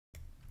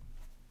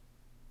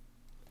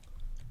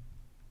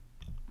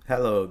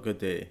Hello, good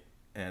day,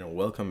 and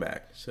welcome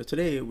back. So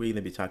today we're going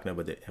to be talking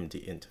about the empty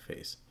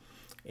interface,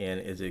 and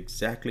it's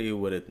exactly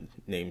what the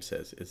name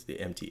says. It's the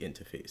empty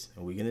interface,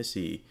 and we're going to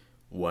see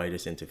why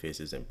this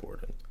interface is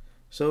important.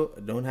 So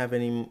I don't have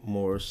any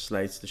more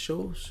slides to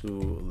show, so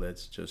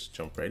let's just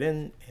jump right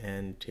in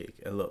and take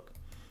a look.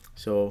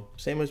 So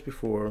same as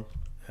before,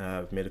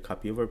 I've made a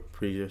copy of our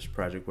previous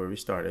project where we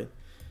started.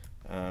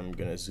 I'm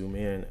going to zoom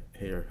in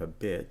here a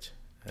bit,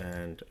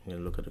 and I'm going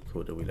to look at the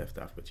code that we left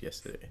off with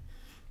yesterday.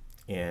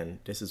 And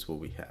this is what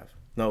we have.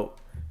 Now,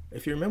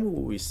 if you remember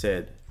what we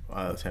said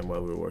all the time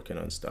while we were working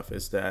on stuff,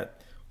 is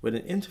that with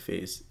an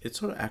interface, it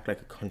sort of acts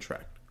like a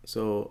contract.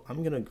 So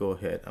I'm going to go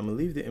ahead, I'm going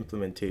to leave the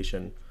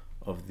implementation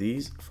of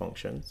these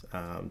functions,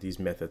 these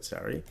methods,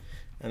 sorry,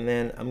 and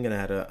then I'm going to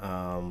add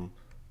a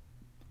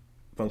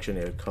function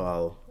here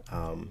called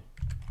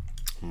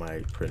my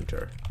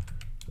printer,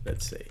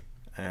 let's say.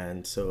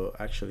 And so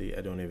actually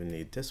I don't even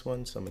need this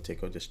one, so I'm going to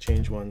take out this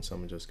change one, so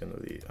I'm just going to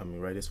leave, I'm going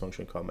to write this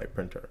function called my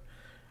printer.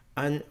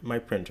 And my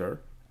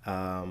printer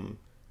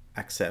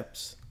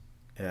accepts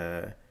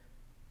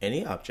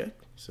any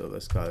object, so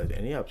let's call it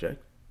any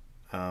object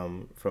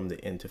from the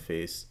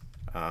interface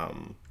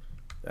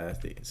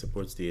that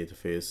supports the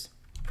interface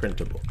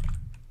printable.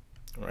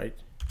 All right,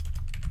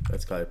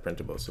 let's call it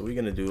printable. So we're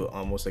going to do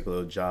almost like a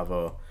little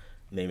Java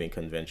naming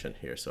convention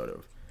here, sort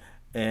of.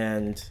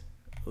 And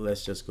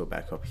let's just go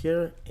back up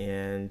here,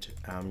 and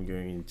I'm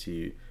going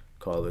to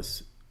call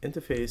this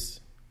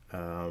interface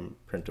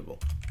printable.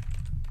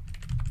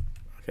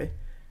 Okay,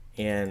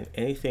 and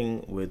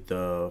anything with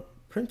the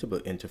printable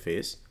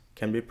interface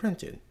can be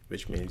printed,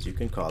 which means you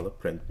can call a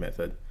print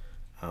method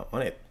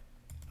on it.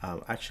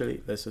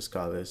 Actually, let's just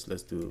call this,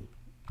 let's do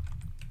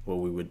what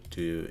we would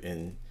do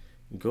in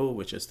Go,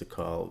 which is to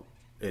call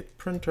it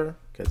printer,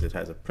 because it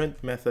has a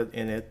print method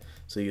in it.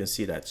 So you can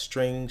see that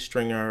string,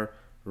 stringer,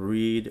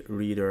 read,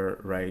 reader,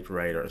 write,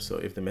 writer. So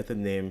if the method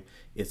name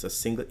is a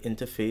single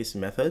interface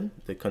method,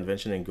 the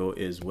convention in Go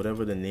is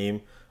whatever the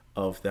name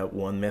of that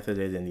one method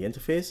is in the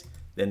interface,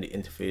 then the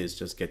interface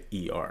just get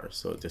ER.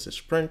 So this is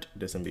print,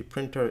 this can be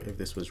printer. If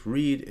this was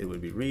read, it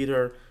would be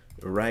reader,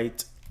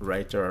 write,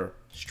 writer,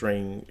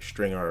 string,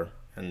 stringer,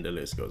 and the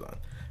list goes on.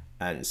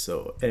 And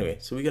so anyway,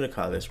 so we're going to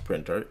call this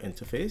printer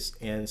interface.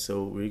 And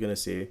so we're going to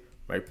say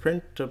my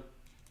printer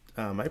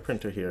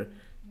here,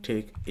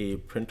 take a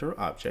printer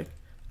object.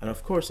 And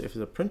of course, if it's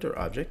a printer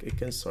object, it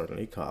can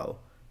certainly call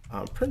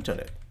print on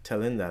it,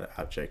 telling that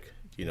object,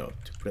 you know,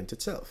 to print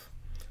itself.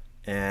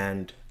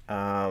 And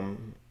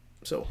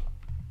so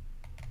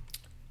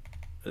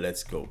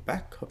let's go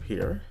back up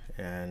here,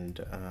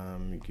 and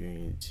I'm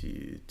going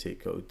to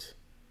take out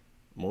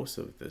most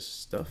of this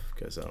stuff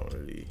because I don't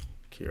really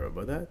care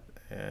about that,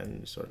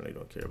 and certainly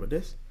don't care about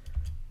this.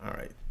 All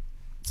right,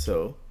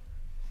 so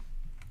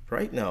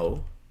right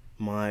now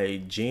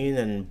my Jane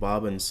and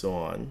Bob and so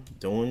on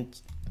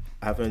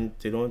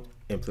they don't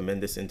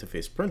implement this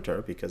interface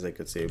printer, because I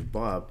could say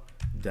Bob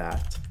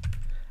that,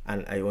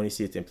 and I only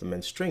see it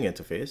implement string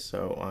interface.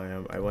 So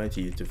I wanted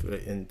you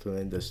to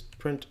implement this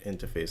print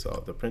interface,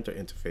 or the printer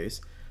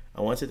interface.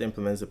 And once it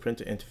implements the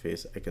printer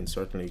interface, I can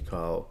certainly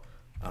call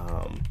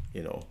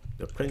you know,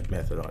 the print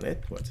method on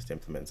it once it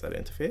implements that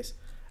interface.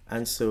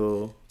 And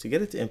so to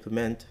get it to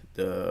implement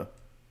the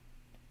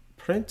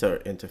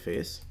printer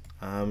interface,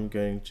 I'm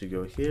going to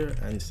go here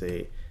and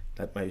say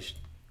that I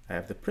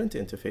have the print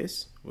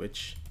interface,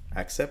 which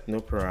accepts no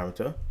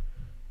parameter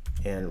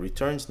and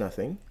returns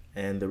nothing,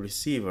 and the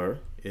receiver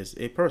is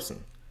a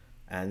person.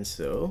 And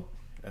so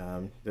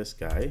this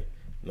guy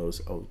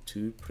knows how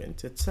to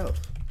print itself,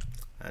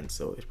 and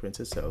so it prints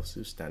itself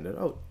to standard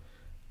out.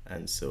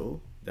 And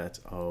so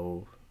that's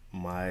how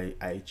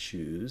I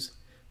choose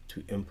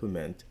to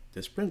implement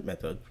this print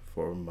method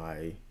for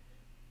my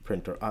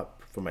printer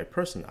for my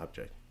person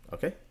object.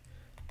 Okay,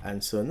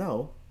 and so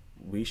now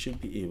we should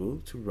be able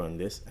to run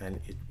this and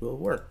it will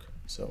work.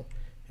 So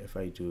if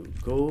I do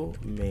go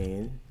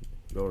main,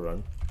 go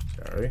run,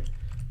 sorry,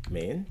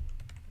 main,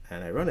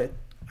 and I run it,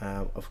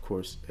 of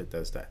course it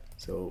does that.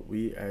 So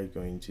we are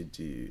going to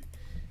do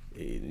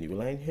a new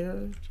line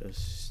here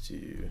just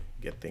to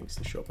get things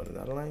to show up on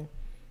another line,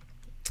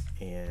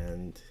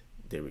 and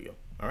there we go.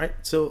 All right,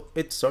 so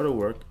it sort of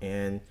worked,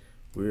 and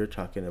we're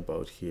talking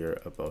about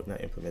here about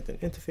not implementing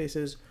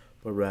interfaces,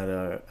 but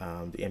rather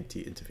the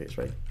empty interface,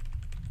 right?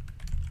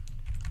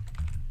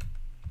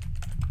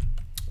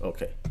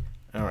 Okay,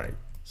 all right.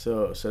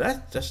 So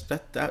that's just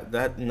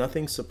that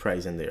nothing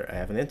surprising there. I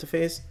have an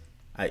interface.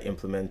 I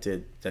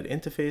implemented that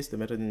interface, the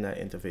method in that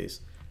interface,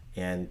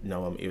 and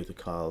now I'm able to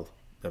call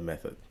the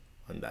method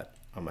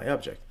on my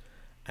object,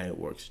 and it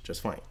works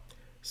just fine.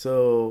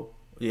 So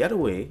the other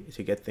way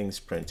to get things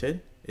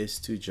printed is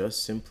to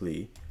just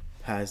simply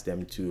pass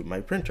them to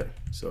my printer.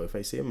 So if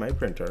I say my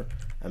printer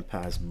and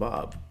pass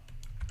Bob,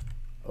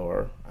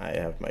 or I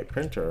have my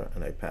printer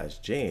and I pass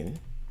Jane,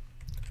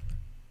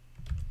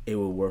 it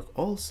will work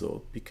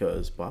also,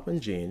 because Bob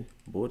and Jane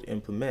both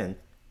implement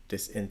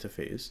this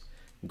interface.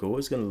 Go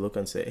is going to look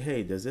and say,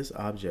 hey, does this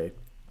object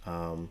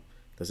that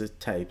does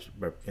it type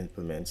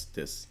implements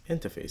this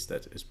interface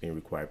that is being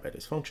required by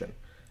this function?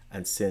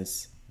 And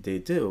since they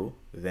do,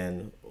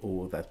 then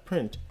that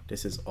print,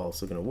 this is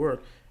also going to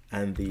work,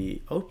 and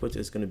the output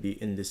is going to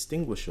be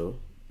indistinguishable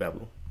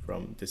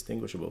from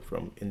indistinguishable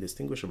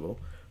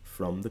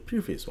from the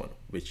previous one,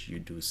 which you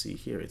do see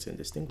here. It's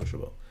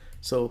indistinguishable.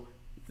 So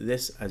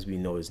this, as we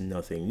know, is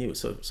nothing new.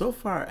 So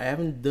far I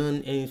haven't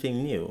done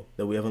anything new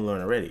that we haven't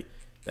learned already.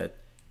 That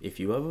if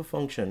you have a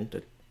function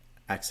that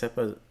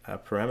accepts a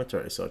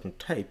parameter, a certain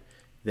type,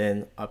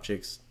 then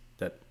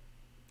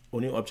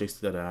only objects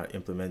that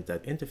implement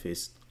that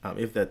interface,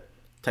 if that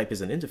type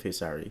is an interface,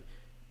 sorry,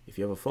 if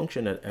you have a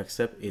function that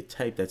accepts a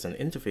type that's an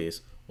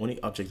interface,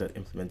 only objects that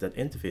implement that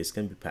interface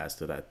can be passed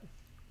to that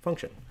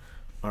function.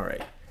 All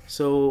right.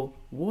 So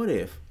what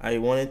if I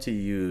wanted to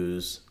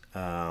use,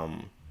 I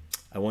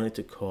wanted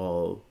to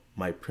call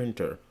my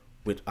printer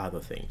with other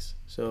things?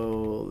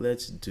 So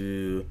let's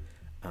do,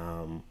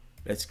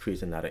 let's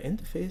create another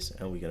interface,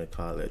 and we're going to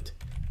call it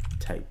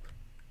type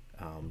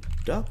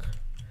doc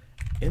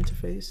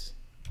interface,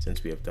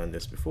 since we have done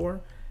this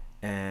before.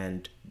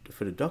 And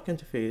for the doc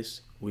interface,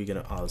 we're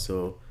going to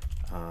also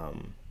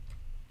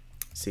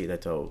say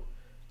that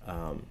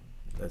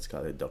let's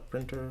call it doc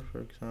printer,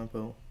 for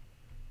example.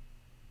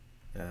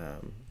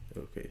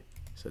 Okay,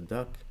 so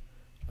doc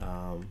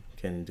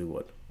can do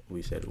what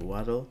we said,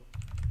 waddle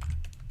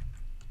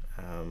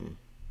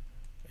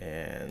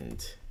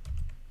and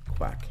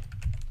quack,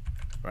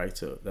 right?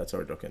 So that's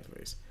our doc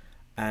interface.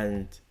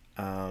 And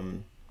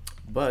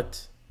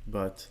but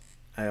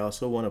I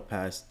also want to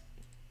pass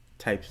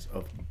types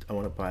of, I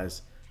want to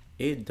pass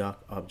a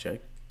doc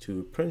object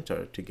to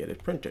printer to get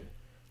it printed,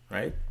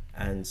 right?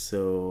 And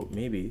so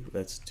maybe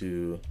let's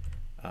do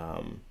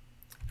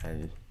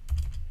and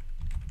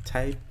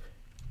type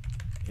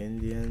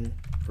Indian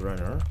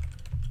runner,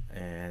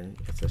 and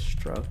it's a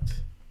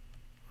struct,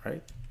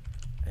 right?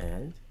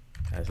 And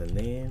as a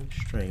name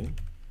string,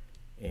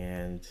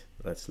 and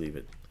let's leave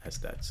it as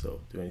that.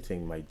 So the only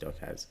thing my doc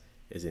has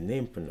is a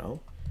name for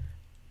now.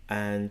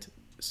 And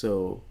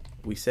so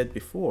we said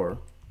before,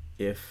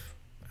 if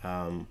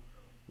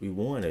we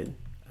wanted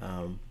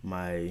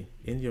my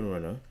Indian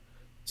runner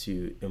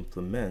to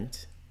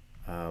implement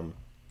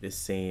the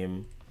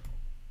same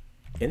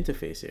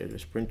interface here,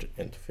 this printer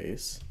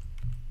interface,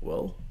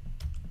 well,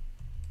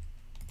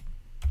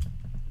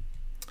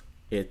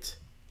 it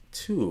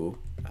too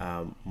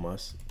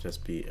must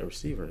just be a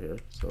receiver here.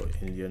 So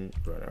Indian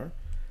runner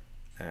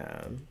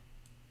and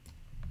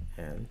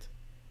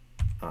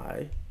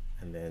I,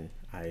 and then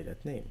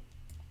I.name,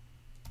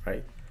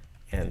 right?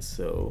 And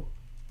so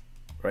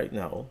right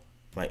now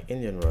my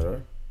Indian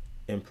runner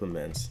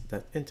implements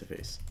that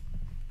interface.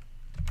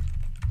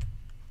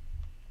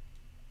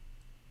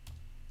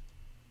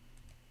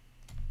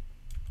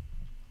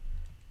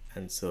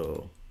 And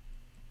so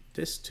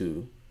this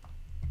too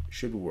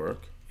should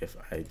work if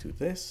I do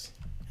this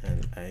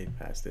and I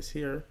pass this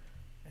here,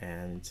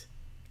 and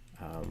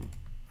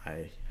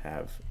I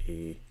have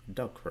a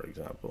duck, for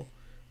example,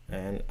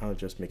 and I'll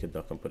just make a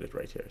duck and put it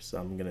right here. So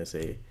I'm gonna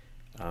say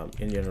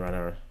Indian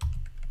runner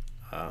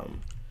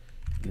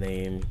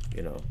name,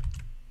 you know,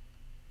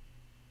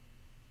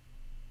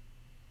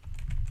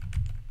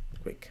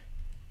 quick.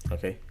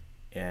 Okay,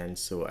 and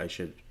so I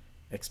should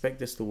expect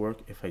this to work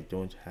if I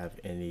don't have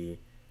any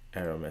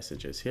error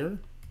messages here.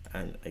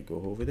 And I go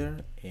over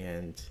there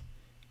and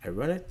I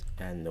run it,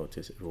 and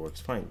notice it works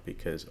fine,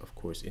 because of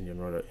course Indian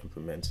runner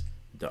implements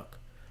duck.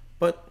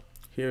 But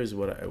here's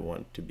what I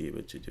want to be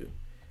able to do.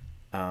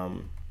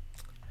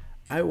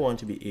 I want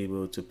to be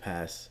able to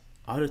pass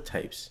other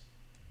types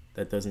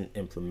that doesn't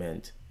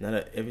implement,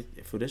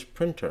 for this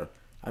printer,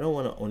 I don't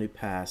want to only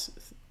pass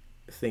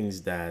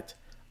things that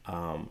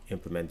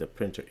implement the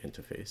printer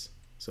interface.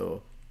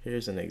 So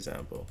here's an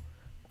example.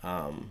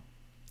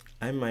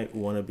 I might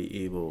want to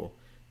be able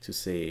to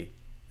say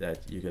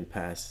that you can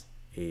pass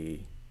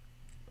any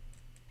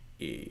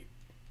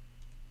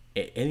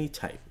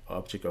type,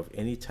 object of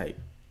any type,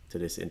 to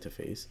this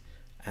interface,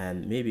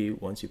 and maybe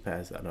once you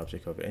pass an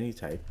object of any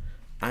type,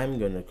 I'm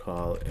going to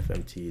call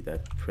fmt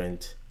that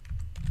print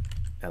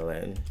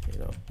ln, you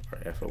know, or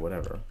f or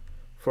whatever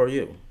for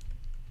you.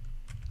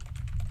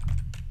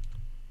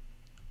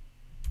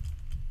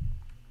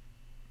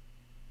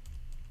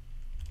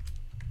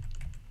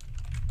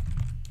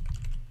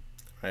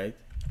 Right?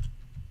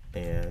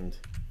 And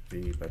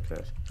v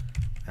backslash,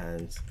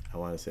 and I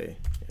want to say,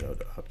 you know,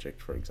 the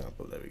object, for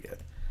example, that we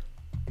get.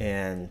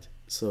 And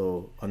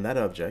so on that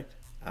object,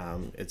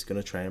 it's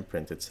going to try and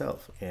print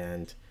itself,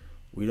 and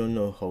we don't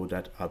know how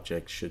that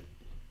object should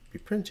be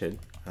printed.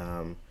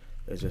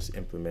 Let's just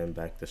implement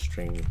back the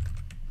string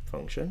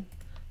function,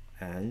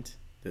 and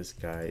this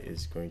guy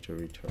is going to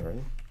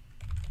return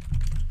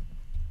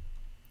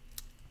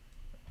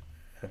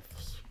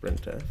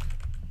printf,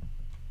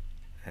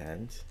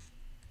 and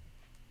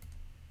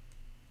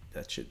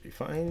that should be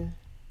fine.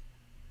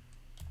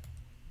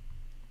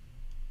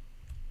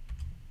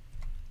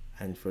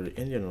 And for the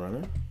Indian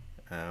runner,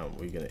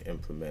 we're going to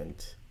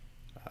implement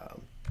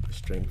the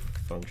string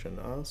function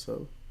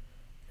also,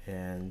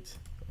 and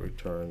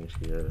return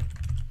here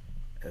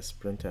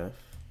sprintf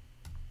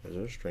as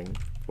a string,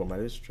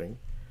 formatted string,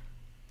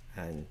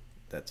 and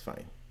that's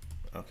fine.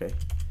 Okay,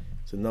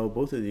 so now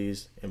both of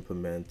these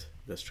implement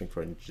the string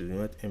for do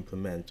not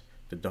implement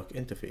the doc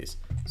interface.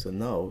 So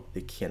now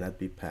they cannot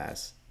be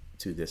passed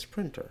to this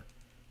printer,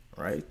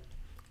 right?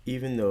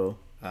 Even though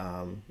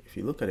if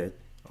you look at it,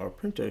 our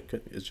printer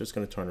is just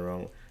going to turn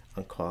around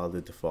and call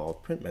the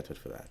default print method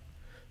for that.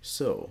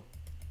 So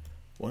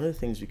one of the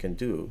things we can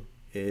do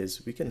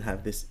is we can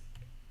have this.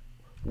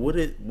 What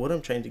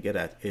I'm trying to get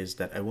at is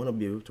that I want to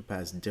be able to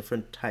pass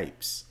different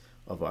types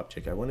of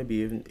object. I want to be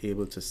even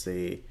able to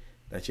say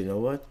that, you know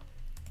what,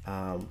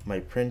 my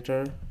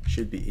printer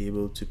should be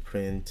able to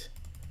print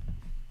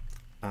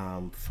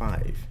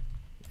 5,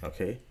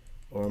 okay,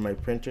 or my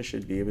printer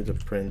should be able to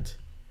print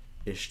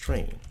a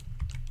string.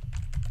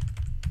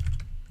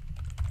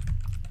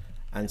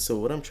 And so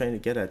what I'm trying to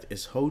get at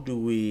is how do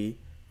we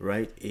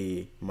write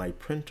my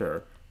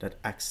printer that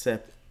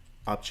accept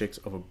objects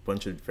of a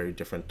bunch of very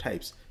different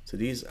types. So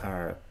these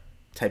are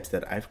types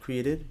that I've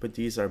created, but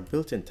these are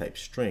built-in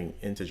types, string,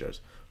 integers.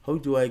 How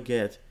do I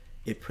get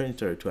a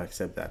printer to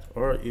accept that,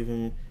 or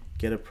even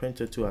get a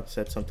printer to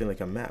accept something like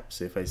a map?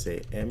 So if I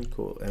say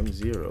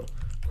m0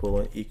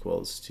 colon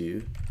equals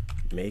to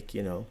make,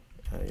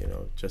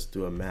 just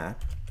do a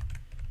map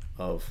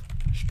of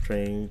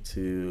string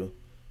to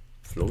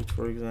float,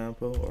 for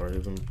example, or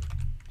even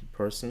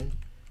person,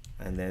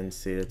 and then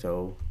say that,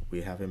 oh,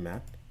 we have a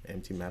map,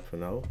 empty map for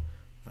now,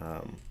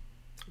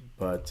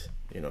 but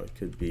it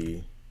could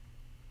be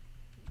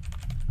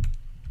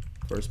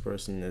first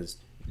person is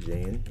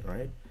Jane,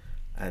 right?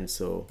 And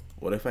so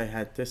what if I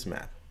had this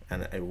map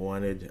and I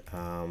wanted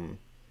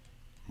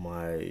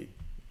my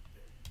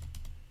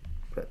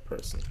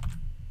person,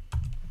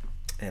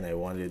 and I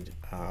wanted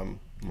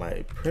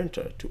my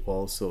printer to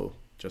also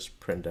just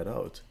print that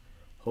out?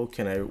 How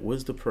can I,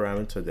 what's the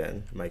parameter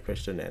then? My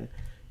question then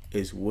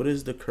is, what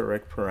is the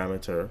correct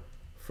parameter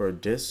for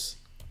this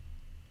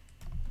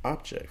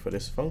object, for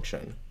this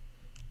function?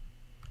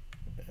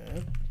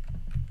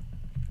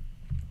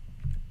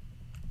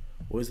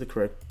 What is the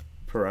correct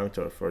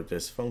parameter for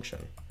this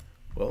function?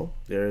 Well,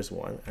 there is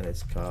one, and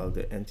it's called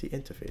the empty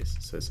interface.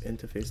 So it's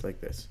interface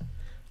like this.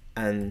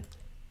 And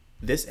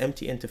this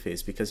empty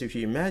interface, because if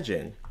you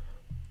imagine,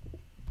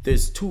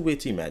 there's two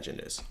ways to imagine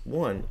this.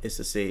 One is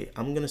to say,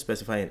 I'm going to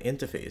specify an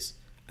interface,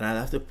 and I'll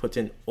have to put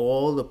in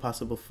all the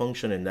possible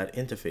function in that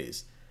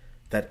interface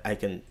that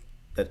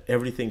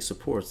everything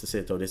supports, to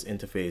say, oh, this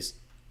interface,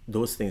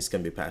 those things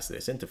can be passed to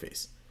this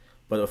interface.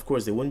 But of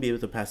course, they wouldn't be able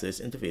to pass to this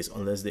interface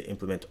unless they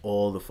implement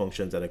all the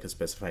functions that I could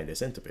specify in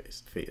this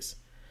interface.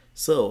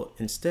 So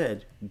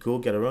instead, go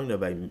get around that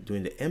by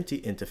doing the empty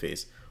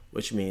interface,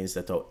 which means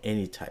that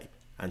any type.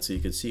 And so you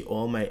can see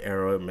all my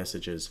error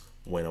messages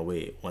went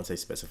away once I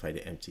specify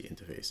the empty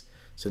interface.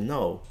 So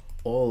now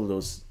all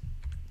those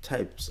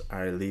types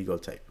are a legal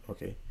type.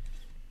 Okay,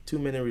 too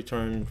many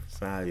return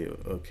value.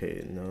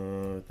 Okay,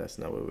 no, that's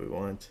not what we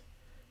want.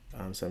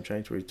 So I'm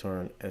trying to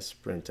return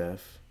sprintf.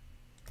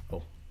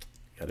 Oh,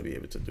 got to be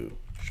able to do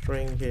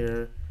string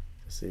here.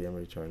 Let's say I'm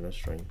returning a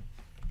string.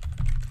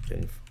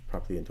 Then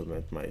properly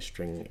implement my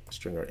stringer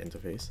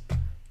interface.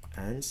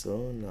 And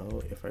so now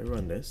if I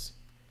run this,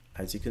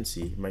 as you can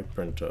see, my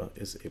printer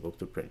is able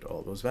to print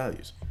all those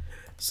values.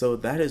 So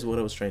that is what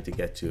I was trying to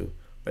get to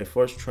by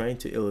first trying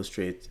to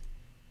illustrate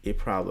a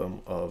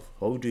problem of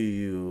how do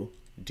you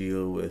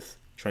deal with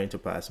trying to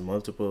pass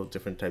multiple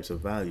different types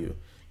of value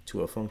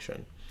to a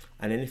function.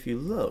 And then if you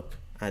look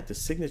at the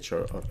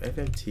signature of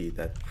FMT,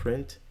 that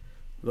print,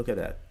 look at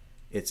that.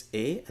 It's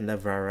A and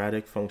that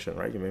variadic function,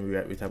 right? You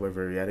remember we talk about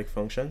variadic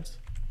functions?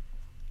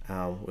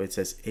 Where it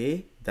says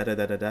A,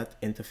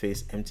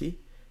 interface empty.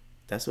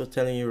 That's what's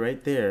telling you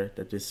right there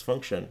that this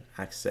function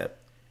accepts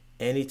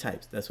any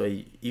types. That's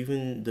why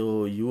even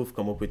though you have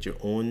come up with your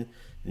own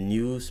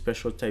new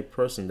special type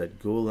person that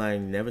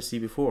golang never see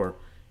before,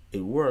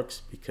 it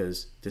works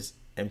because this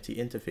empty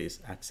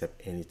interface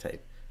accepts any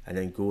type. And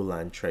then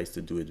golang tries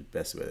to do it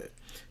best with it.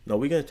 Now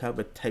we're going to talk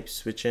about type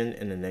switching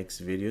in the next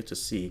video to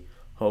see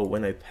how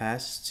when I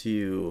pass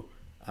to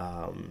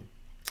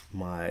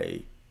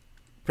my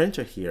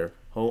printer here,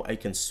 how I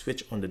can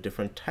switch on the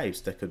different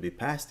types that could be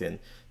passed in.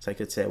 So I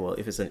could say, well,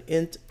 if it's an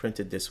int, print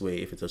it this way.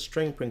 If it's a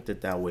string, print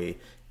it that way.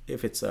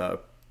 If it's a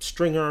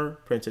stringer,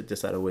 print it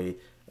this other way.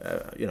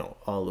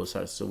 All those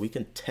are, so we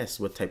can test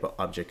what type of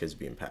object is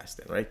being passed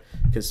in, right?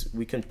 Because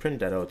we can print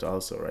that out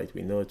also, right?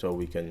 We know it, or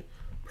we can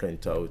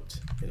print out,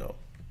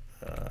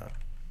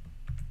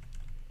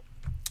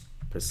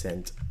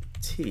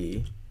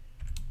 %t,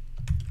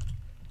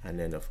 and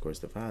then of course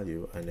the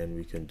value, and then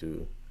we can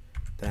do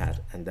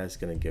that, and that's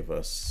going to give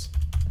us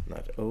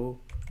not O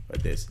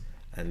but this,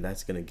 and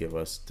that's going to give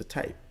us the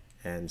type.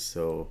 And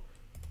so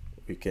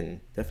we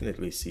can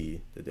definitely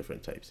see the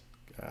different types.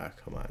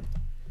 Come on.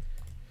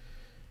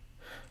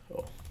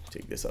 Oh,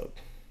 take this out.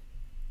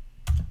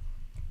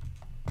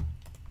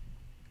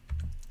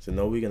 So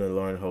now we're going to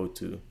learn how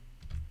to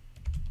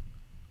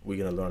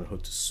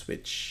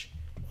switch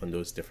on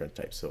those different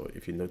types. So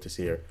if you notice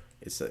here,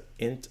 It's a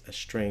int, a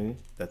string,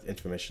 that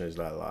information is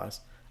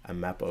lost, a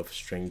map of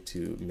string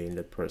to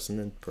mainlet person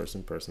and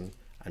person,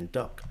 and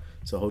duck.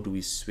 So how do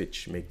we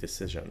switch, make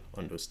decision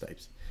on those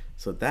types?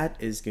 So that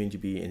is going to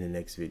be in the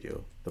next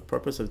video. The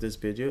purpose of this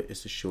video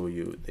is to show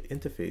you the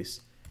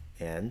interface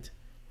and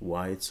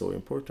why it's so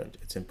important.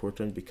 It's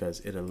important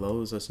because it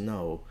allows us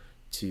now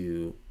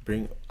to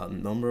bring a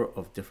number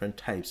of different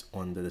types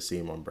under the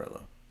same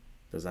umbrella.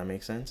 Does that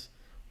make sense?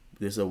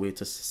 There's a way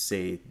to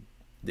say,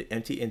 the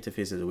empty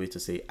interface is a way to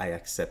say I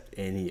accept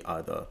any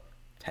other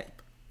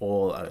type.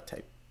 All other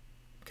type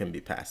can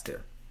be passed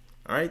there.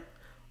 All right.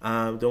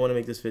 Don't want to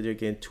make this video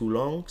again too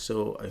long,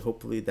 so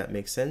hopefully that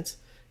makes sense.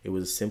 It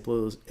was a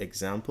simple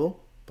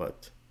example,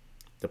 but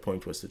the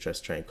point was to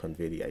just try and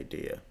convey the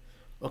idea.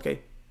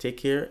 Okay, take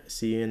care.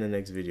 See you in the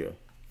next video.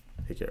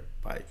 Take care.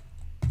 Bye.